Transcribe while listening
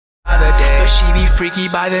She be freaky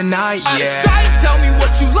by the night, Out of yeah. sight, tell me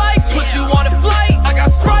what you like, put you on a flight. I got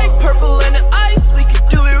Sprite, purple and the ice, we can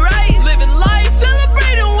do it right. Living life,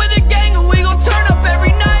 celebrating with a gang, and we gon' turn up every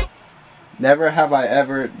night. Never have I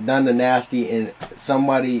ever done the nasty in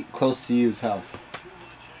somebody close to you's house.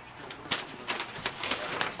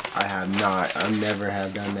 I have not. I never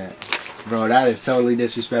have done that. Bro, that is totally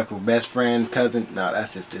disrespectful. Best friend, cousin, no,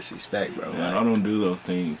 that's just disrespect, bro. Man, I don't do those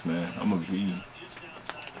things, man. I'm a V.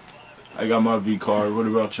 I got my V card. What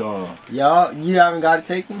about y'all? Y'all, you haven't got it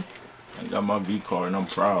taken? I got my V card and I'm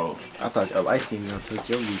proud. I thought your light skin girl took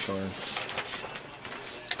your V card.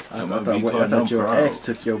 I V-card, thought I'm your proud. ex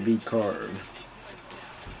took your V card.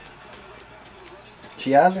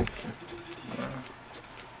 She hasn't?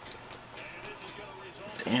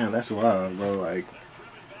 Damn, that's wild, bro. Like,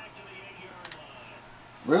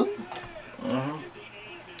 really? Uh-huh.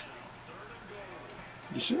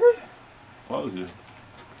 You sure? Positive.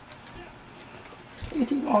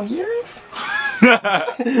 18 long years?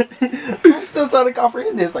 I'm still trying to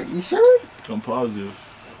comprehend this. Like, you sure? I'm positive.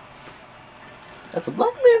 That's a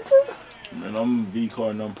black man too? Man, I'm V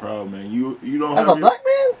card and I'm proud, man. You don't That's have a black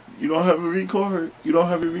man? You don't have a V card? You don't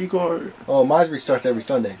have a V card? Oh, mine restarts every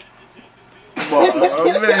Sunday.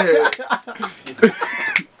 Oh, man.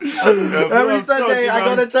 Every Sunday I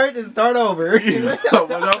go to church and start over. You know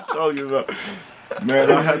what I'm talking about.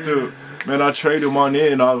 Man, I traded mine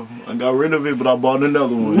in. I got rid of it, but I bought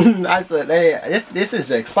another one. I said, hey, this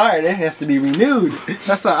is expired. It has to be renewed.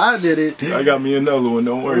 That's how I did it. I got me another one.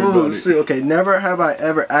 Don't worry about it. Shoot. Okay, never have I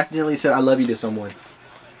ever accidentally said I love you to someone.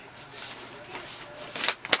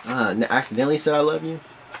 Accidentally said I love you?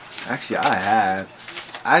 Actually, I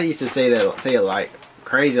have. I used to say it like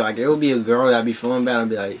crazy. Like, it would be a girl that'd be feeling bad and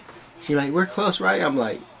be like, she'd be like, we're close, right? I'm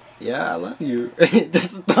like, yeah, I love you.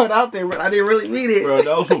 Just throw it out there, but I didn't really mean it. Bro,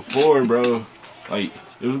 that was before, bro. Like,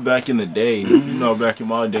 it was back in the day. You know, back in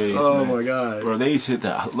my days, Oh, man. my God. Bro, they used to hit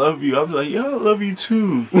that, I love you. I'm like, yeah, I love you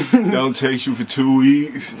too. They don't text you for 2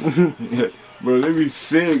 weeks. Yeah. Bro, they be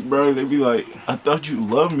sick, bro. They be like, I thought you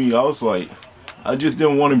loved me. I was like, I just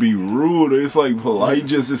didn't want to be rude. It's like polite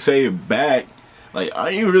just to say it back. Like, I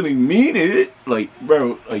ain't really mean it. Like,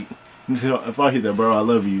 bro, like, if I hit that, bro, I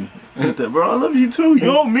love you. Hit that, bro, I love you too. You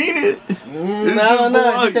don't mean it. No,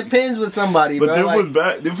 it just depends with somebody, but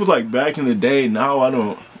bro. this was like back in the day. Now I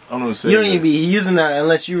don't say You don't that. even be using that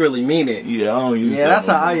unless you really mean it. Yeah, I don't use that. Yeah, that's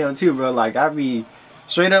no how I more. am too, bro. Like, I be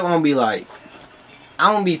straight up gonna be like,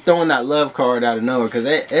 I don't be throwing that love card out of nowhere because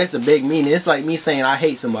it's a big meaning. It's like me saying I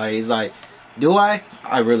hate somebody. It's like, do I?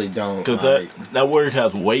 I really don't. Because Like, that word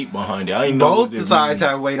has weight behind it. I ain't know both what it sides mean.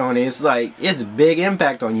 have weight on it. It's like, it's a big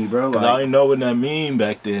impact on you, bro. Cause I Like, didn't know what that mean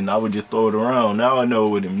back then. I would just throw it around. Now I know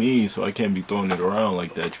what it means, so I can't be throwing it around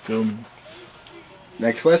like that. You feel me?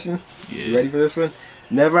 next question. Yeah. You ready for this one?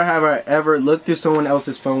 Never have I ever looked through someone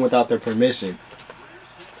else's phone without their permission.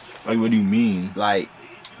 Like, what do you mean? Like,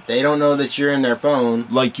 they don't know that you're in their phone.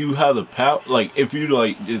 Like, you have the power. Like, if you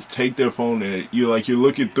like just take their phone and you're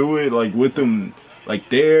looking through it, like with them, like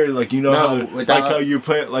there, like you know No, how, without- like how you're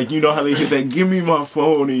playing, like you know how they hit that. Give me my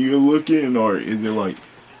phone, and you're looking, or is it like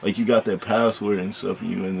you got that password and stuff,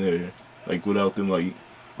 and you in there, like without them, like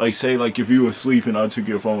say like if you were asleep and I took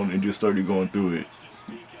your phone and just started going through it,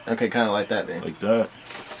 Okay, kind of like that then. like that.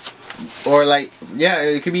 Or like, yeah,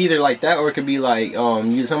 it could be either like that, or it could be like,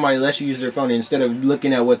 somebody lets you use their phone, and instead of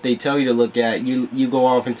looking at what they tell you to look at, you go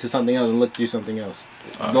off into something else and look through something else.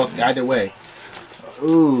 Both, either way.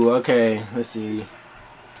 Ooh, okay. Let's see.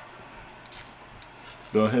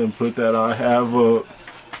 Go ahead and put that I have up.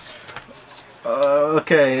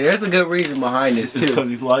 Okay, there's a good reason behind this It's because too.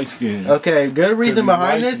 he's light skinned. Okay, good reason he's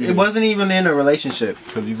behind this. It light-skinned. wasn't even in a relationship.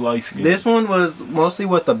 Because he's light skinned. This one was mostly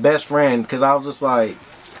with the best friend, because I was just like,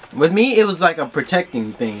 with me, it was like a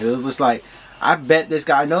protecting thing. It was just like, I bet this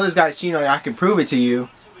guy, I know this guy's cheating on you, I can prove it to you.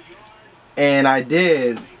 And I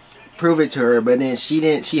did prove it to her, but then she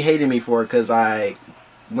hated me for it because I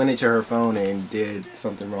went into her phone and did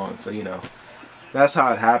something wrong. So, you know, that's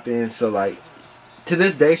how it happened. So, like, to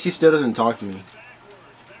this day, she still doesn't talk to me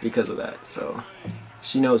because of that. So,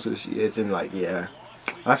 she knows who she is, and like, yeah.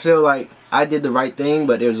 I feel like I did the right thing,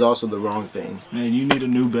 but it was also the wrong thing. Man, you need a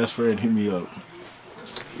new best friend. Hit me up.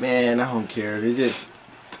 Man, I don't care. It just,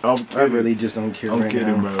 I'm I kidding. really just don't care I'm right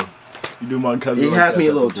kidding, now. bro. You do my cousin. He like has that, me a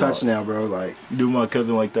that's little block. touched now, bro. Like, You do my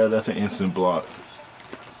cousin like that, that's an instant block.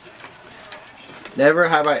 never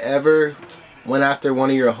have I ever went after one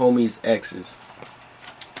of your homies' exes.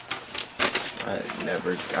 I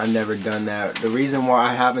never done that. The reason why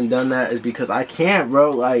I haven't done that is because I can't,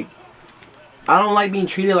 bro. Like, I don't like being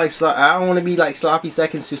treated like I don't want to be like sloppy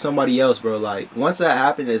seconds to somebody else, bro. Like once that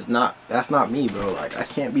happened, that's not me, bro. Like I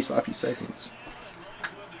can't be sloppy seconds.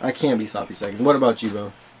 I can't be sloppy seconds. What about you,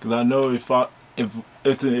 bro? Cause I know if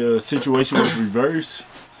the situation was reversed,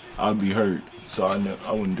 I'd be hurt. So I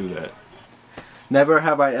wouldn't do that. Never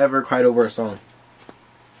have I ever cried over a song.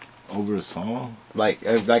 Over a song? Like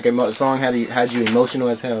a song had you emotional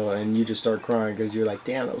as hell, and you just start crying because you're like,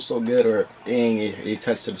 damn, that was so good, or dang, it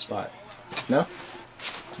touched to the spot. No?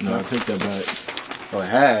 No, I take that back. Oh, it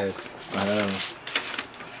has. I have.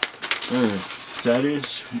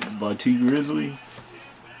 Saddish by T Grizzly.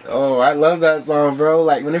 Oh, I love that song, bro.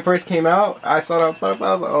 Like when it first came out, I saw it on Spotify.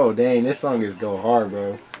 I was like, oh dang, this song is go hard,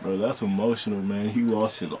 bro. Bro, that's emotional, man. He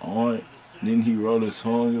lost his aunt. Then he wrote a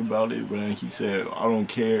song about it, man. He said, I don't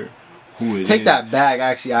care who it is. Take that back,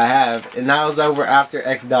 actually, I have. And that was over after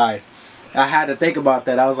X died. I had to think about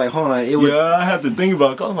that. I was like, hold on. It was. Yeah, I had to think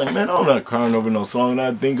about it. 'Cause I was like, man, I'm not crying over no song. And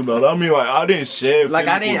I think about it. I mean, like, I didn't shed. Like,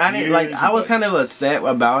 I didn't, like, I was kind of upset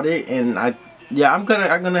about it. And I'm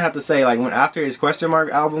gonna have to say, like, when after his Question Mark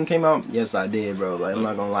album came out, yes, I did, bro. Like, I'm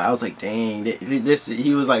not gonna lie. I was like, dang,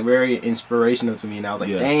 he was, like, very inspirational to me. And I was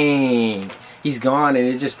like, dang, he's gone. And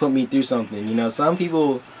it just put me through something. You know, some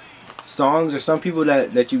people, songs or some people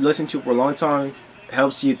that you listen to for a long time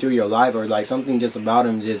helps you through your life, or like something just about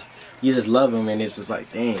him, you just love him, and it's just like,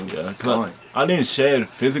 dang, it's gone. I didn't shed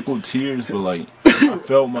physical tears, but like I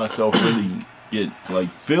felt myself really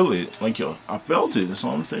feel it. Like, yo, I felt it. That's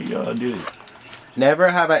all I'm saying. Yeah, I did. Never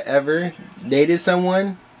have I ever dated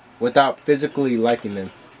someone without physically liking them.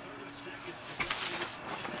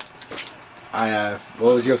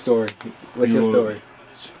 What was your story? What's your story?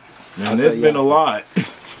 Man, there's been a lot.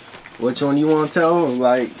 Which one you want to tell?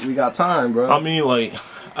 Like, we got time, bro. I mean, like,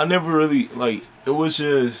 I never really, like, it was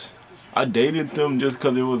just, I dated them just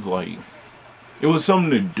because it was, like, it was something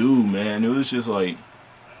to do, man. It was just, like,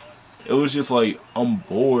 I'm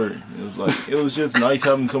bored. It was just nice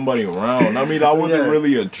having somebody around. I mean, I wasn't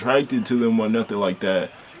really attracted to them or nothing like that.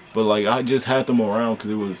 But, like, I just had them around because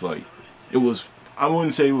it was, like, I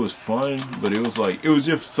wouldn't say it was fun, but it was, like, it was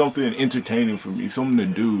just something entertaining for me, something to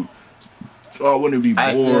do. So I wouldn't be bored.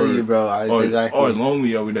 I feel you, bro. Or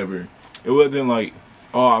lonely or whatever. It wasn't like,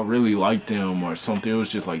 oh, I really like them or something. It was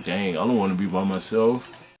just like, dang, I don't want to be by myself.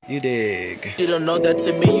 You dig. You don't know that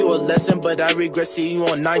to me you a lesson, but I regret seeing you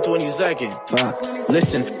on 9/22.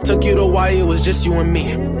 Listen, took you to why it was just you and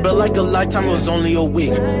me. But like a lifetime, it was only a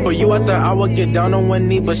week. For you, I thought I would get down on one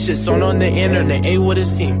knee, but shit's on the internet ain't what it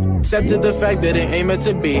seemed. Accepted the fact that it ain't meant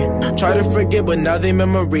to be. Try to forget, but now they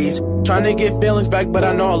memories. Trying to get feelings back, but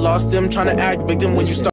I know I lost them. Trying to act victim when you start.